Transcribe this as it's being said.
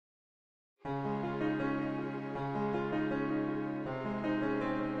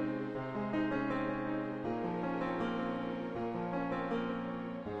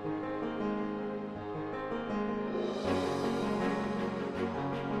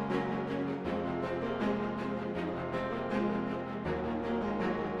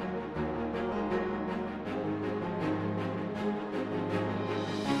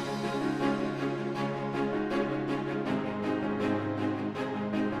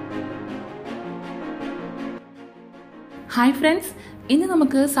Hi friends, ഇന്ന്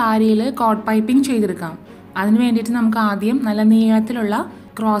നമുക്ക് സാരിയിൽ കോട്ട് പൈപ്പിംഗ് ചെയ്തെടുക്കാം. അതിനു വേണ്ടിയിട്ട് നമുക്ക് ആദ്യം നല്ല നീളത്തിലുള്ള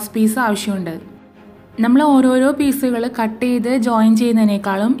ക്രോസ് പീസ് ആവശ്യമുണ്ട്. നമ്മൾ ഓരോരോ പീസുകൾ കട്ട് ചെയ്ത് ജോയിൻ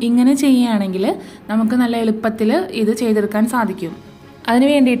ചെയ്യുന്നതിനേക്കാളും ഇങ്ങനെ ചെയ്യുകയാണെങ്കിൽ നമുക്ക് നല്ല എളുപ്പത്തിൽ ഇത് ചെയ്തെടുക്കാൻ സാധിക്കും. അതിനു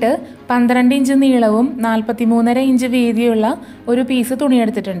വേണ്ടിയിട്ട് 12 ഇഞ്ച് നീളവും 43.5 ഇഞ്ച് വീതിയുള്ള ഒരു പീസ് തുണി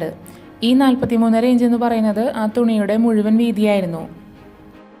എടുത്തിട്ടുണ്ട്. ഈ 43.5 ഇഞ്ച് എന്ന് പറയുന്നത് ആ തുണിയുടെ മുഴുവൻ വീതിയായിരുന്നു.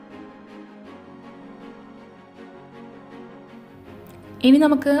 ഇനി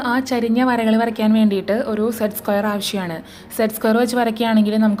നമുക്ക് ആ ചരിഞ്ഞ വരകൾ വരയ്ക്കാൻ വേണ്ടിയിട്ട് ഒരു സെറ്റ് സ്ക്വയർ ആവശ്യമാണ്. സെറ്റ് സ്ക്വയർ വെച്ച്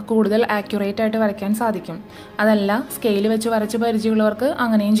വരയ്ക്കുകയാണെങ്കിൽ നമുക്ക് കൂടുതൽ ആക്യുറേറ്റ് ആയിട്ട് വരയ്ക്കാൻ സാധിക്കും. അതല്ല സ്കെയിൽ വെച്ച് വരച്ച് പരിചയമുള്ളവർക്ക്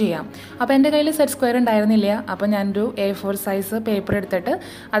അങ്ങനെയും ചെയ്യാം. അപ്പോൾ എൻ്റെ കയ്യിൽ സെറ്റ് സ്ക്വയർ ഉണ്ടായിരുന്നില്ല. അപ്പോൾ ഞാനൊരു A4 സൈസ് പേപ്പർ എടുത്തിട്ട്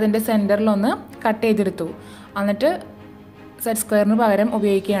അതിൻ്റെ സെൻറ്ററിലൊന്ന് കട്ട് ചെയ്തെടുത്തു. എന്നിട്ട് സെറ്റ് സ്ക്വയറിന് പകരം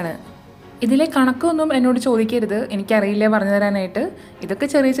ഉപയോഗിക്കുകയാണ്. ഇതിലെ കണക്കൊന്നും എന്നോട് ചോദിക്കരുത്, എനിക്കറിയില്ല പറഞ്ഞു തരാനായിട്ട്. ഇതൊക്കെ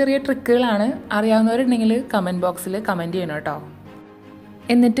ചെറിയ ചെറിയ ട്രിക്കുകളാണ്. അറിയാവുന്നവരുണ്ടെങ്കിൽ കമൻറ്റ് ബോക്സിൽ കമൻറ്റ് ചെയ്യണം കേട്ടോ.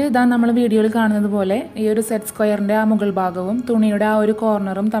 എന്നിട്ട് ഇതാ നമ്മൾ വീഡിയോയിൽ കാണുന്നത് പോലെ ഈ ഒരു സെറ്റ് സ്ക്വയറിൻ്റെ ആ മുകൾ ഭാഗവും തുണിയുടെ ആ ഒരു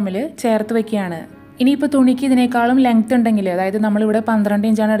കോർണറും തമ്മിൽ ചേർത്ത് വെക്കുകയാണ്. ഇനിയിപ്പോൾ തുണിക്ക് ഇതിനേക്കാളും ലെങ്ത് ഉണ്ടെങ്കിൽ, അതായത് നമ്മളിവിടെ 12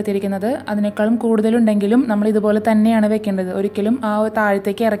 ഇഞ്ചാണ് എടുത്തിരിക്കുന്നത്, അതിനേക്കാളും കൂടുതലുണ്ടെങ്കിലും നമ്മൾ ഇതുപോലെ തന്നെയാണ് വെക്കേണ്ടത്. ഒരിക്കലും ആ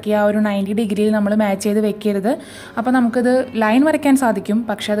താഴത്തേക്ക് ഇറക്കി ആ ഒരു 90 ഡിഗ്രിയിൽ നമ്മൾ മാച്ച് ചെയ്ത് വെക്കരുത്. അപ്പോൾ നമുക്കിത് ലൈൻ വരയ്ക്കാൻ സാധിക്കും,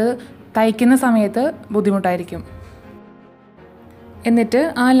 പക്ഷെ അത് തയ്ക്കുന്ന സമയത്ത് ബുദ്ധിമുട്ടായിരിക്കും. എന്നിട്ട്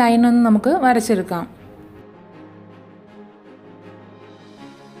ആ ലൈൻ ഒന്ന് നമുക്ക് വരച്ചെടുക്കാം.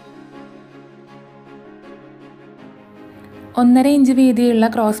 1.5 ഇഞ്ച് വീതിയുള്ള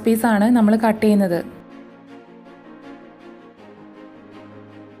ക്രോസ് പീസാണ് നമ്മൾ കട്ട് ചെയ്യുന്നത്.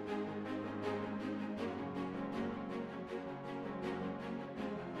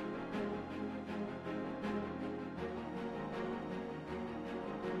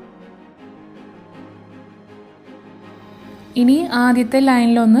 ഇനി ആദ്യത്തെ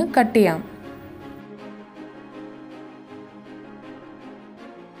ലൈനിലൊന്ന് കട്ട് ചെയ്യാം.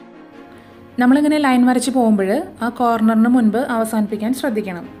 നമ്മളിങ്ങനെ ലൈൻ വരച്ച് പോകുമ്പോൾ ആ കോർണറിന് മുൻപ് അവസാനിപ്പിക്കാൻ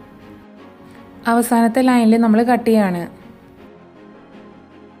ശ്രദ്ധിക്കണം. അവസാനത്തെ ലൈനിൽ നമ്മൾ കട്ട് ചെയ്യാണ്.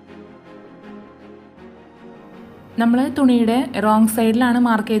 നമ്മൾ തുണിയുടെ റോങ് സൈഡിലാണ്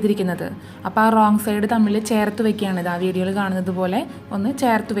മാർക്ക് ചെയ്തിരിക്കുന്നത്. അപ്പോൾ ആ റോങ് സൈഡ് തമ്മിൽ ചേർത്ത് വെക്കുകയാണ്. ഇത് ആ വീഡിയോയിൽ കാണുന്നത് പോലെ ഒന്ന്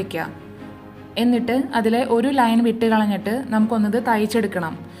ചേർത്ത് വെക്കുക. എന്നിട്ട് അതിലെ ഒരു ലൈൻ വിട്ട് കളഞ്ഞിട്ട് നമുക്കൊന്നത്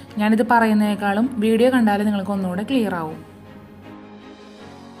തയ്ച്ചെടുക്കണം. ഞാനിത് പറയുന്നതിനേക്കാളും വീഡിയോ കണ്ടാൽ നിങ്ങൾക്ക് ഒന്നുകൂടെ ക്ലിയർ ആവും.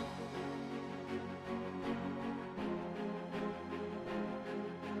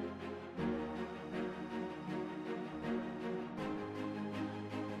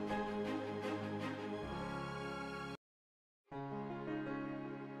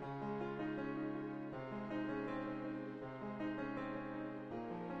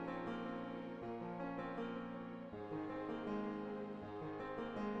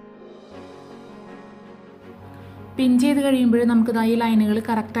 പിൻ ചെയ്ത് കഴിയുമ്പോൾ നമുക്ക് ഈ ലൈനുകൾ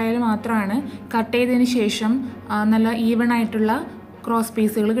കറക്റ്റായാൽ മാത്രമാണ് കട്ട് ചെയ്തതിന് ശേഷം നല്ല ഈവൺ ആയിട്ടുള്ള ക്രോസ്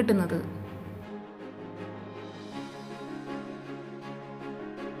പീസുകൾ കിട്ടുന്നത്.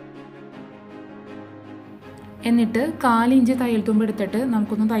 എന്നിട്ട് 1/4 ഇഞ്ച് തയ്യൽ തുമ്പ് എടുത്തിട്ട്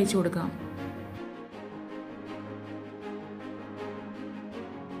നമുക്കൊന്ന് തയ്ച്ചു കൊടുക്കാം.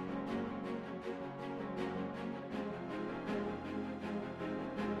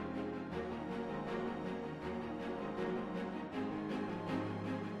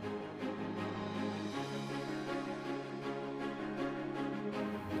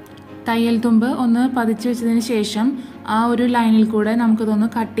 തയ്യൽ തുമ്പ് ഒന്ന് പതിച്ച് വെച്ചതിന് ശേഷം ആ ഒരു ലൈനിൽ കൂടെ നമുക്കിതൊന്ന്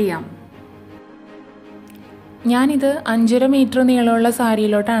കട്ട് ചെയ്യാം. ഞാനിത് 5.5 മീറ്റർ നീളമുള്ള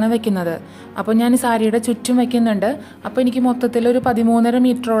സാരിയിലോട്ടാണ് വെക്കുന്നത്. അപ്പോൾ ഞാൻ സാരിയുടെ ചുറ്റും വെക്കുന്നുണ്ട്. അപ്പോൾ എനിക്ക് മൊത്തത്തിൽ ഒരു 13.5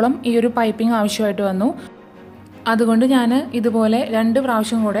 മീറ്ററോളം ഈ ഒരു പൈപ്പിംഗ് ആവശ്യമായിട്ട് വന്നു. അതുകൊണ്ട് ഞാൻ ഇതുപോലെ 2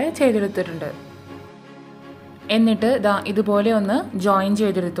 പ്രാവശ്യം കൂടെ ചെയ്തെടുത്തിട്ടുണ്ട്. എന്നിട്ട് ഇതുപോലെ ഒന്ന് ജോയിൻ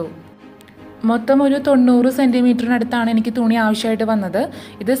ചെയ്തെടുത്തു. മൊത്തം ഒരു 90 സെൻറ്റിമീറ്ററിനടുത്താണ് എനിക്ക് തുണി ആവശ്യമായിട്ട് വന്നത്.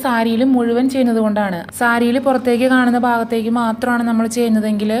 ഇത് സാരിയിൽ മുഴുവൻ ചെയ്യുന്നത് കൊണ്ടാണ്. സാരിയിൽ പുറത്തേക്ക് കാണുന്ന ഭാഗത്തേക്ക് മാത്രമാണ് നമ്മൾ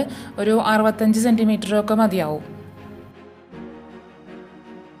ചെയ്യുന്നതെങ്കിൽ ഒരു 65 സെൻറ്റിമീറ്ററൊക്കെ മതിയാവും.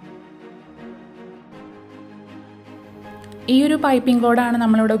 ഈ ഒരു പൈപ്പിംഗ് കോഡാണ്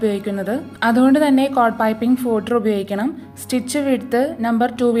നമ്മളിവിടെ ഉപയോഗിക്കുന്നത്. അതുകൊണ്ട് തന്നെ കോഡ് പൈപ്പിംഗ് 4 ഉപയോഗിക്കണം. സ്റ്റിച്ച് വിഡ്ത്ത് നമ്പർ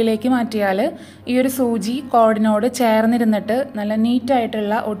 2 മാറ്റിയാൽ ഈ ഒരു സൂചി കോഡിനോട് ചേർന്നിരുന്നിട്ട് നല്ല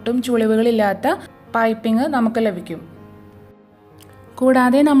നീറ്റായിട്ടുള്ള ഒട്ടും ചുളിവുകളില്ലാത്ത പൈപ്പിംഗ് നമുക്ക് ലഭിക്കും.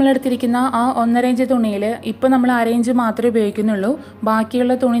 കൂടാതെ നമ്മളെടുത്തിരിക്കുന്ന ആ 1.5 ഇഞ്ച് തുണിയിൽ ഇപ്പോൾ നമ്മൾ 1/2 ഇഞ്ച് മാത്രമേ ഉപയോഗിക്കുന്നുള്ളൂ.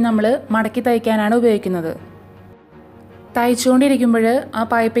 ബാക്കിയുള്ള തുണി നമ്മൾ മടക്കി തയ്ക്കാനാണ് ഉപയോഗിക്കുന്നത്. തയ്ച്ചുകൊണ്ടിരിക്കുമ്പോൾ ആ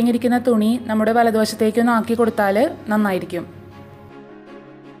പൈപ്പിംഗ് ഇരിക്കുന്ന തുണി നമ്മുടെ വലതുവശത്തേക്കൊന്ന് ആക്കി കൊടുത്താൽ നന്നായിരിക്കും.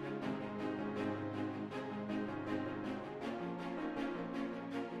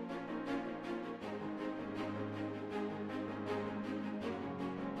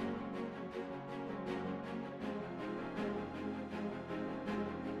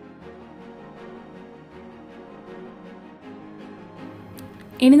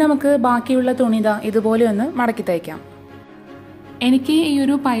 ഇനി നമുക്ക് ബാക്കിയുള്ള തുണി ഇതുപോലെ ഒന്ന് മടക്കി തയ്ക്കാം. എനിക്ക് ഈ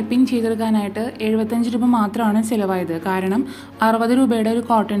ഒരു പൈപ്പിംഗ് ചെയ്തെടുക്കാനായിട്ട് 75 രൂപ മാത്രമാണ് ചിലവായത്. കാരണം 60 രൂപയുടെ ഒരു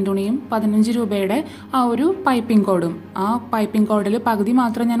കോട്ടൺ തുണിയും 15 രൂപയുടെ ആ ഒരു പൈപ്പിംഗ് കോഡും, ആ പൈപ്പിംഗ് കോഡിൽ പകുതി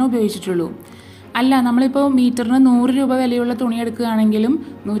മാത്രമേ ഞാൻ ഉപയോഗിച്ചിട്ടുള്ളൂ. അല്ല, നമ്മളിപ്പോൾ മീറ്ററിന് 100 രൂപ വിലയുള്ള തുണി എടുക്കുകയാണെങ്കിലും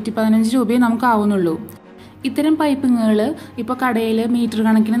 115 രൂപയെ നമുക്ക് ആവുന്നുള്ളൂ. ഇത്തരം പൈപ്പിങ്ങുകൾ ഇപ്പോൾ കടയിൽ മീറ്റർ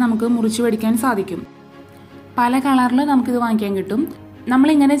കണക്കിന് നമുക്ക് മുറിച്ച് മേടിക്കാൻ സാധിക്കും. പല കളറിൽ നമുക്കിത് വാങ്ങിക്കാൻ കിട്ടും.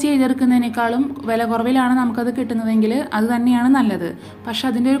 നമ്മളിങ്ങനെ ചെയ്തെടുക്കുന്നതിനേക്കാളും വില കുറവിലാണ് നമുക്കത് കിട്ടുന്നതെങ്കിൽ അത് തന്നെയാണ് നല്ലത്. പക്ഷെ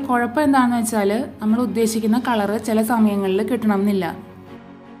അതിൻ്റെ ഒരു കുഴപ്പം എന്താണെന്ന് വെച്ചാൽ നമ്മൾ ഉദ്ദേശിക്കുന്ന കളറ് ചില സമയങ്ങളിൽ കിട്ടണമെന്നില്ല.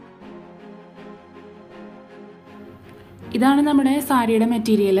 ഇതാണ് നമ്മുടെ സാരിയുടെ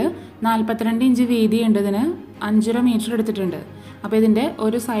മെറ്റീരിയൽ. 42 ഇഞ്ച് വീതി ഉണ്ടതിന് 5.5 മീറ്റർ എടുത്തിട്ടുണ്ട്. അപ്പോൾ ഇതിൻ്റെ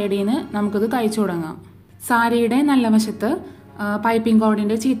ഒരു സൈഡിൽ നിന്ന് നമുക്കിത് തയ്ച്ചു തുടങ്ങാം. സാരിയുടെ നല്ല വശത്ത് പൈപ്പിംഗ്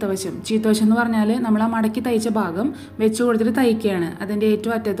കോഡിൻ്റെ ചീത്തവശം എന്ന് പറഞ്ഞാൽ നമ്മൾ ആ മടക്കി തയ്ച്ച ഭാഗം വെച്ച് കൊടുത്തിട്ട് തയ്ക്കുകയാണ്. അതിൻ്റെ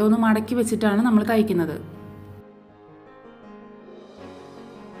ഏറ്റവും അറ്റത്തൊന്ന് മടക്കി വെച്ചിട്ടാണ് നമ്മൾ തയ്ക്കുന്നത്.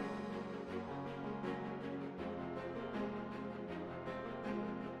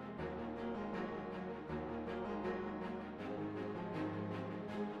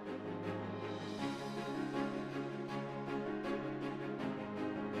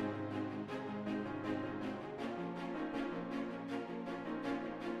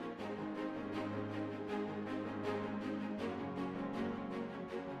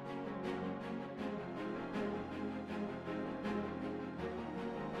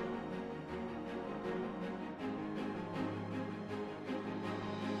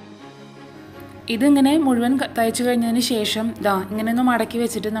 ഇതിങ്ങനെ മുഴുവൻ തയ്ച്ചു കഴിഞ്ഞതിന് ശേഷം ഇങ്ങനെ ഒന്ന് മടക്കി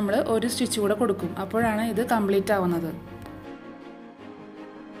വെച്ചിട്ട് നമ്മൾ ഒരു സ്റ്റിച്ച് കൂടെ കൊടുക്കും. അപ്പോഴാണ് ഇത് കംപ്ലീറ്റ് ആവുന്നത്.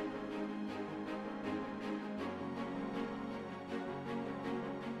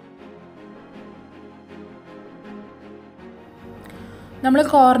 നമ്മൾ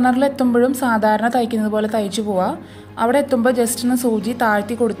കോർണറിൽ എത്തുമ്പോഴും സാധാരണ തയ്ക്കുന്നത് പോലെ തയ്ച്ചു പോവാം. അവിടെ എത്തുമ്പോൾ ജസ്റ്റ് ഒന്ന് സൂചി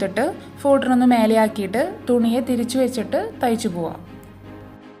താഴ്ത്തി കൊടുത്തിട്ട് ഫോൾഡറൊന്ന് മേലെയാക്കിയിട്ട് തുണിയെ തിരിച്ചു വെച്ചിട്ട് തയ്ച്ചു പോവാം.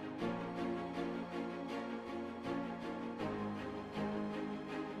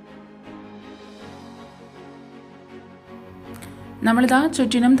 നമ്മളിതാ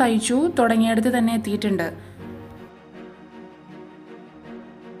ചുറ്റിനും തയ്ച്ചു തുടങ്ങിയെടുത്ത് തന്നെ എത്തിയിട്ടുണ്ട്.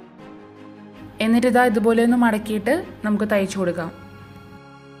 എന്നിട്ടിതാ ഇതുപോലെ ഒന്ന് മടക്കിയിട്ട് നമുക്ക് തയ്ച്ചു കൊടുക്കാം.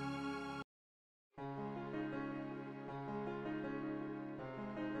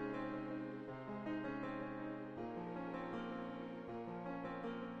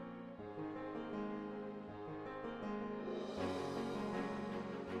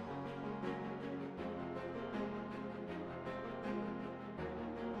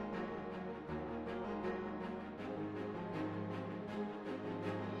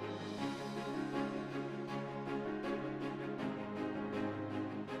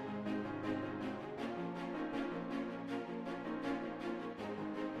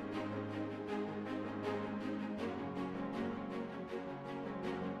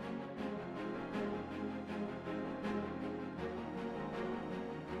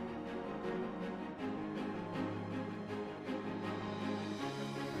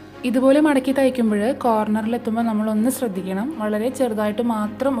 ഇതുപോലെ മടക്കി തയ്ക്കുമ്പോൾ കോർണറിലെത്തുമ്പോൾ നമ്മളൊന്ന് ശ്രദ്ധിക്കണം. വളരെ ചെറുതായിട്ട്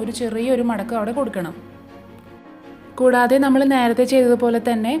മാത്രം ഒരു ചെറിയൊരു മടക്ക് അവിടെ കൊടുക്കണം. കൂടാതെ നമ്മൾ നേരത്തെ ചെയ്തതുപോലെ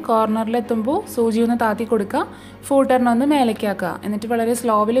തന്നെ കോർണറിലെത്തുമ്പോൾ സൂചി ഒന്ന് താത്തി കൊടുക്കുക, ഫൂട്ടറിനൊന്ന് മേലേക്കാക്കുക. എന്നിട്ട് വളരെ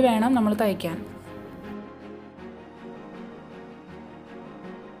സ്ലോവിൽ വേണം നമ്മൾ തയ്ക്കാൻ.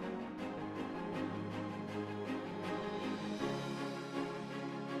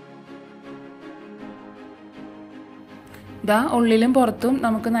 ഇതാ ഉള്ളിലും പുറത്തും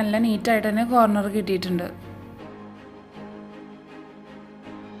നമുക്ക് നല്ല നീറ്റായിട്ട് തന്നെ കോർണർ കിട്ടിയിട്ടുണ്ട്.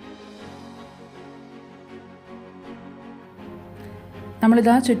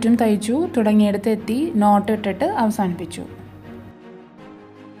 നമ്മളിതാ ചുറ്റും തയ്ച്ചു തുടങ്ങിയെടുത്ത് എത്തി നോട്ട് ഇട്ടിട്ട് അവസാനിപ്പിച്ചു.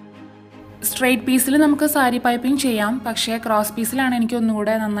 സ്ട്രെയിറ്റ് പീസിൽ നമുക്ക് സാരി പൈപ്പിംഗ് ചെയ്യാം, പക്ഷേ ക്രോസ് പീസിലാണ് എനിക്ക്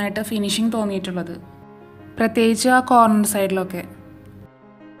ഒന്നുകൂടെ നന്നായിട്ട് ഫിനിഷിങ് തോന്നിയിട്ടുള്ളത്, പ്രത്യേകിച്ച് ആ കോർണർ സൈഡിലൊക്കെ.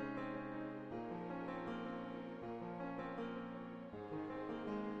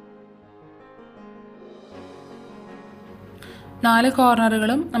 നാല്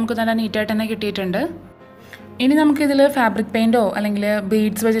കോർണറുകളും നമുക്ക് നല്ല നീറ്റായിട്ട് തന്നെ കിട്ടിയിട്ടുണ്ട്. ഇനി നമുക്കിതിൽ ഫാബ്രിക് പെയിൻറ്റോ അല്ലെങ്കിൽ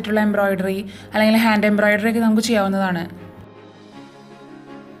ബീഡ്സ് വെച്ചിട്ടുള്ള എംബ്രോയിഡറി അല്ലെങ്കിൽ ഹാൻഡ് എംബ്രോയിഡറി ഒക്കെ നമുക്ക് ചെയ്യാവുന്നതാണ്.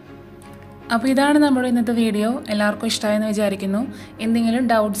 അപ്പോൾ ഇതാണ് നമ്മുടെ ഇന്നത്തെ വീഡിയോ. എല്ലാവർക്കും ഇഷ്ടമായെന്ന് വിചാരിക്കുന്നു. എന്തെങ്കിലും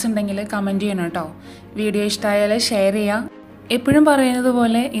ഡൗട്ട്സ് ഉണ്ടെങ്കിൽ കമൻറ്റ് ചെയ്യണം കേട്ടോ. വീഡിയോ ഇഷ്ടമായാൽ ഷെയർ ചെയ്യുക. എപ്പോഴും പറയുന്നത്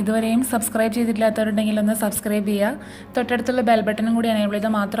പോലെ ഇതുവരെയും സബ്സ്ക്രൈബ് ചെയ്തിട്ടില്ലാത്തവരുണ്ടെങ്കിൽ ഒന്ന് സബ്സ്ക്രൈബ് ചെയ്യുക. തൊട്ടടുത്തുള്ള ബെൽ ബട്ടണും കൂടി എനേബിൾ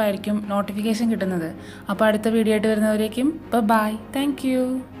ചെയ്താൽ മാത്രമായിരിക്കും നോട്ടിഫിക്കേഷൻ കിട്ടുന്നത്. അപ്പോൾ അടുത്ത വീഡിയോ ആയിട്ട് വരുന്നവരേക്കും ബൈ. Thank you.